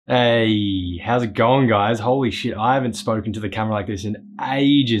Hey, how's it going, guys? Holy shit, I haven't spoken to the camera like this in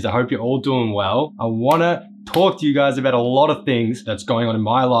ages. I hope you're all doing well. I wanna talk to you guys about a lot of things that's going on in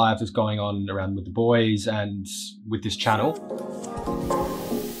my life, that's going on around with the boys and with this channel.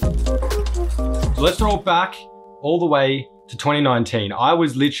 So let's throw it back all the way to 2019. I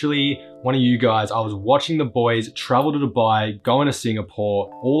was literally one of you guys. I was watching the boys travel to Dubai, going to Singapore,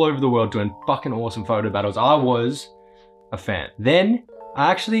 all over the world doing fucking awesome photo battles. I was a fan. Then I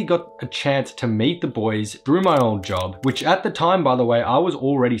actually got a chance to meet the boys through my old job, which at the time, by the way, I was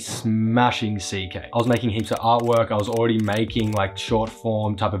already smashing CK. I was making heaps of artwork. I was already making like short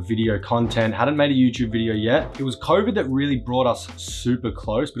form type of video content. Hadn't made a YouTube video yet. It was COVID that really brought us super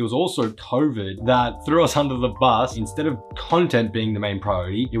close, but it was also COVID that threw us under the bus. Instead of content being the main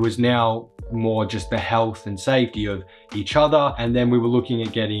priority, it was now more just the health and safety of each other. And then we were looking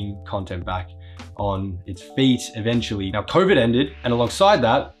at getting content back on its feet eventually. Now COVID ended, and alongside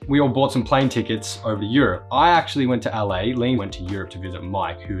that, we all bought some plane tickets over to Europe. I actually went to LA, Lean went to Europe to visit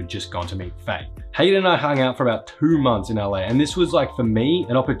Mike, who had just gone to meet Faye. Hayden and I hung out for about 2 months in LA, and this was like, for me,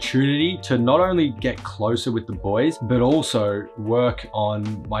 an opportunity to not only get closer with the boys, but also work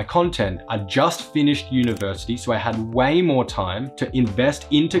on my content. I just finished university, so I had way more time to invest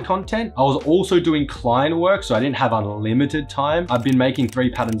into content. I was also doing client work, so I didn't have unlimited time. I've been making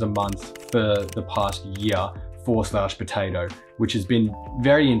 3 patterns a month for the past year, /potato, which has been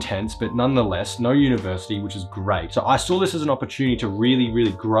very intense, but nonetheless, no university, which is great. So I saw this as an opportunity to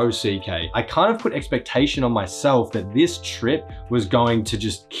really grow CK. I kind of put expectation on myself that this trip was going to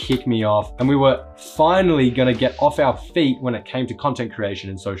just kick me off, and we were finally gonna get off our feet when it came to content creation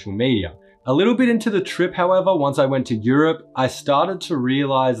and social media. A little bit into the trip, however, once I went to Europe, I started to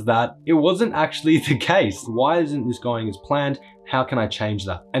realize that it wasn't actually the case. Why isn't this going as planned? How can I change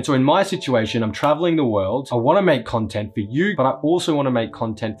that? And so in my situation, I'm traveling the world. I want to make content for you, but I also want to make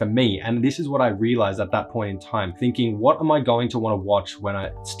content for me. And this is what I realized at that point in time, thinking, what am I going to want to watch when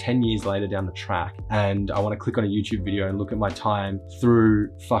it's 10 years later down the track? And I want to click on a YouTube video and look at my time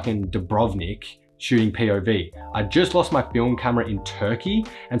through fucking Dubrovnik, shooting POV. I just lost my film camera in Turkey,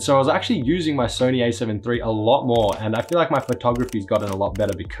 and so I was actually using my Sony a7 III a lot more, and I feel like my photography's gotten a lot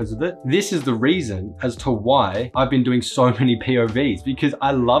better because of it. This is the reason as to why I've been doing so many POVs, because I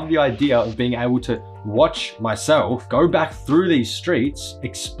love the idea of being able to watch myself go back through these streets,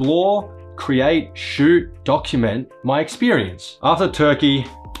 explore, create, shoot, document my experience. After Turkey,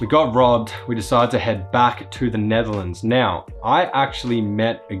 we got robbed. We decided to head back to the Netherlands. Now, I actually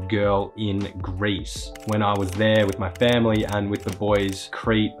met a girl in Greece when I was there with my family and with the boys,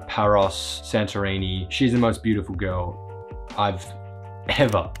 Crete, Paros, Santorini. She's the most beautiful girl I've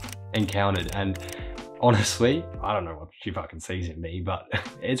ever encountered. And honestly, I don't know what she fucking sees in me, but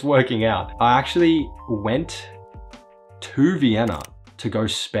it's working out. I actually went to Vienna to go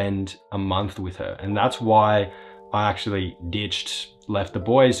spend a month with her. And that's why I actually left the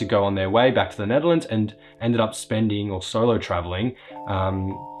boys to go on their way back to the Netherlands and ended up spending or solo traveling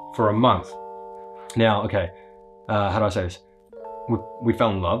for a month. Now, okay, how do I say this? We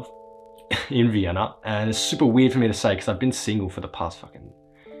fell in love in Vienna, and it's super weird for me to say because I've been single for the past fucking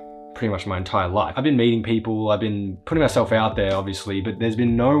pretty much my entire life. I've been meeting people, I've been putting myself out there obviously, but there's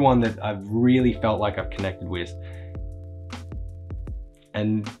been no one that I've really felt like I've connected with.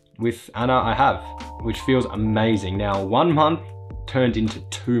 And with Anna, I have, which feels amazing. Now, 1 month turned into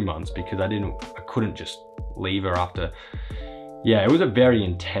 2 months because I couldn't just leave her after. Yeah, it was a very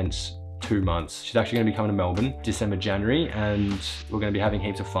intense 2 months. She's actually gonna be coming to Melbourne, December, January, and we're gonna be having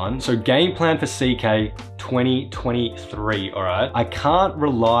heaps of fun. So game plan for CK 2023, all right? I can't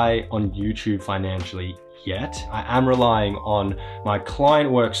rely on YouTube financially yet. I am relying on my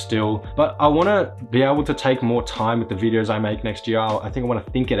client work still, but I want to be able to take more time with the videos I make next year. I think I want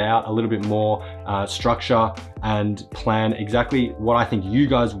to think it out a little bit more, structure and plan exactly what I think you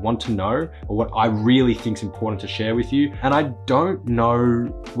guys want to know or what I really think is important to share with you. And I don't know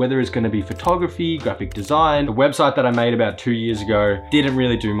whether it's going to be photography, graphic design. The website that I made about 2 years ago didn't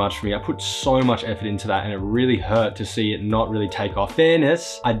really do much for me. I put so much effort into that and it really hurt to see it not really take off.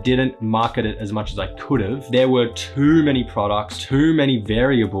 Fairness, I didn't market it as much as I could have. There were too many products, too many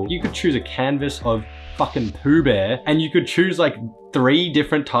variables. You could choose a canvas of fucking Pooh Bear and you could choose like 3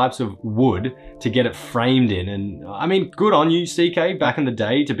 different types of wood to get it framed in. And I mean, good on you, CK, back in the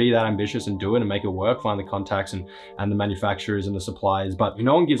day to be that ambitious and do it and make it work, find the contacts and the manufacturers and the suppliers, but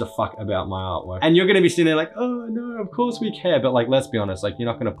no one gives a fuck about my artwork. And you're gonna be sitting there like, oh no, of course we care. But like, let's be honest, like you're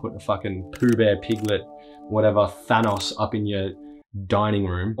not gonna put a fucking Pooh Bear, Piglet, whatever, Thanos up in your dining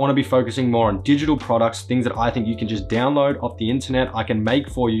room. I want to be focusing more on digital products, things that I think you can just download off the internet, I can make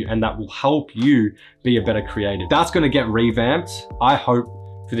for you, and that will help you be a better creative. That's going to get revamped, I hope,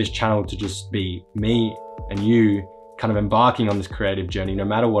 for this channel to just be me and you kind of embarking on this creative journey, no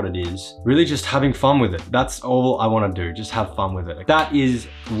matter what it is, really just having fun with it. That's all I want to do, just have fun with it. That is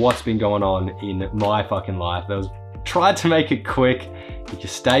what's been going on in my fucking life. Tried to make it quick. If you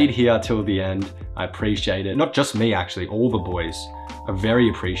stayed here till the end, I appreciate it. Not just me, actually, all the boys are very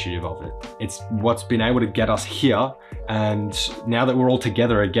appreciative of it. It's what's been able to get us here. And now that we're all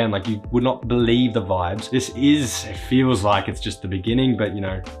together again, like, you would not believe the vibes. It feels like it's just the beginning, but you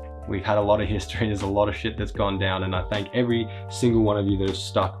know, we've had a lot of history. There's a lot of shit that's gone down, and I thank every single one of you that has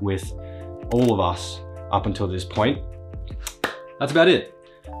stuck with all of us up until this point. That's about it.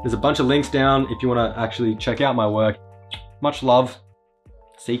 There's a bunch of links down if you want to actually check out my work. Much love.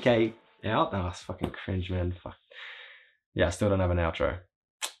 CK out. Oh, it's fucking cringe, man. Fuck. Yeah, I still don't have an outro.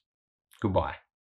 Goodbye.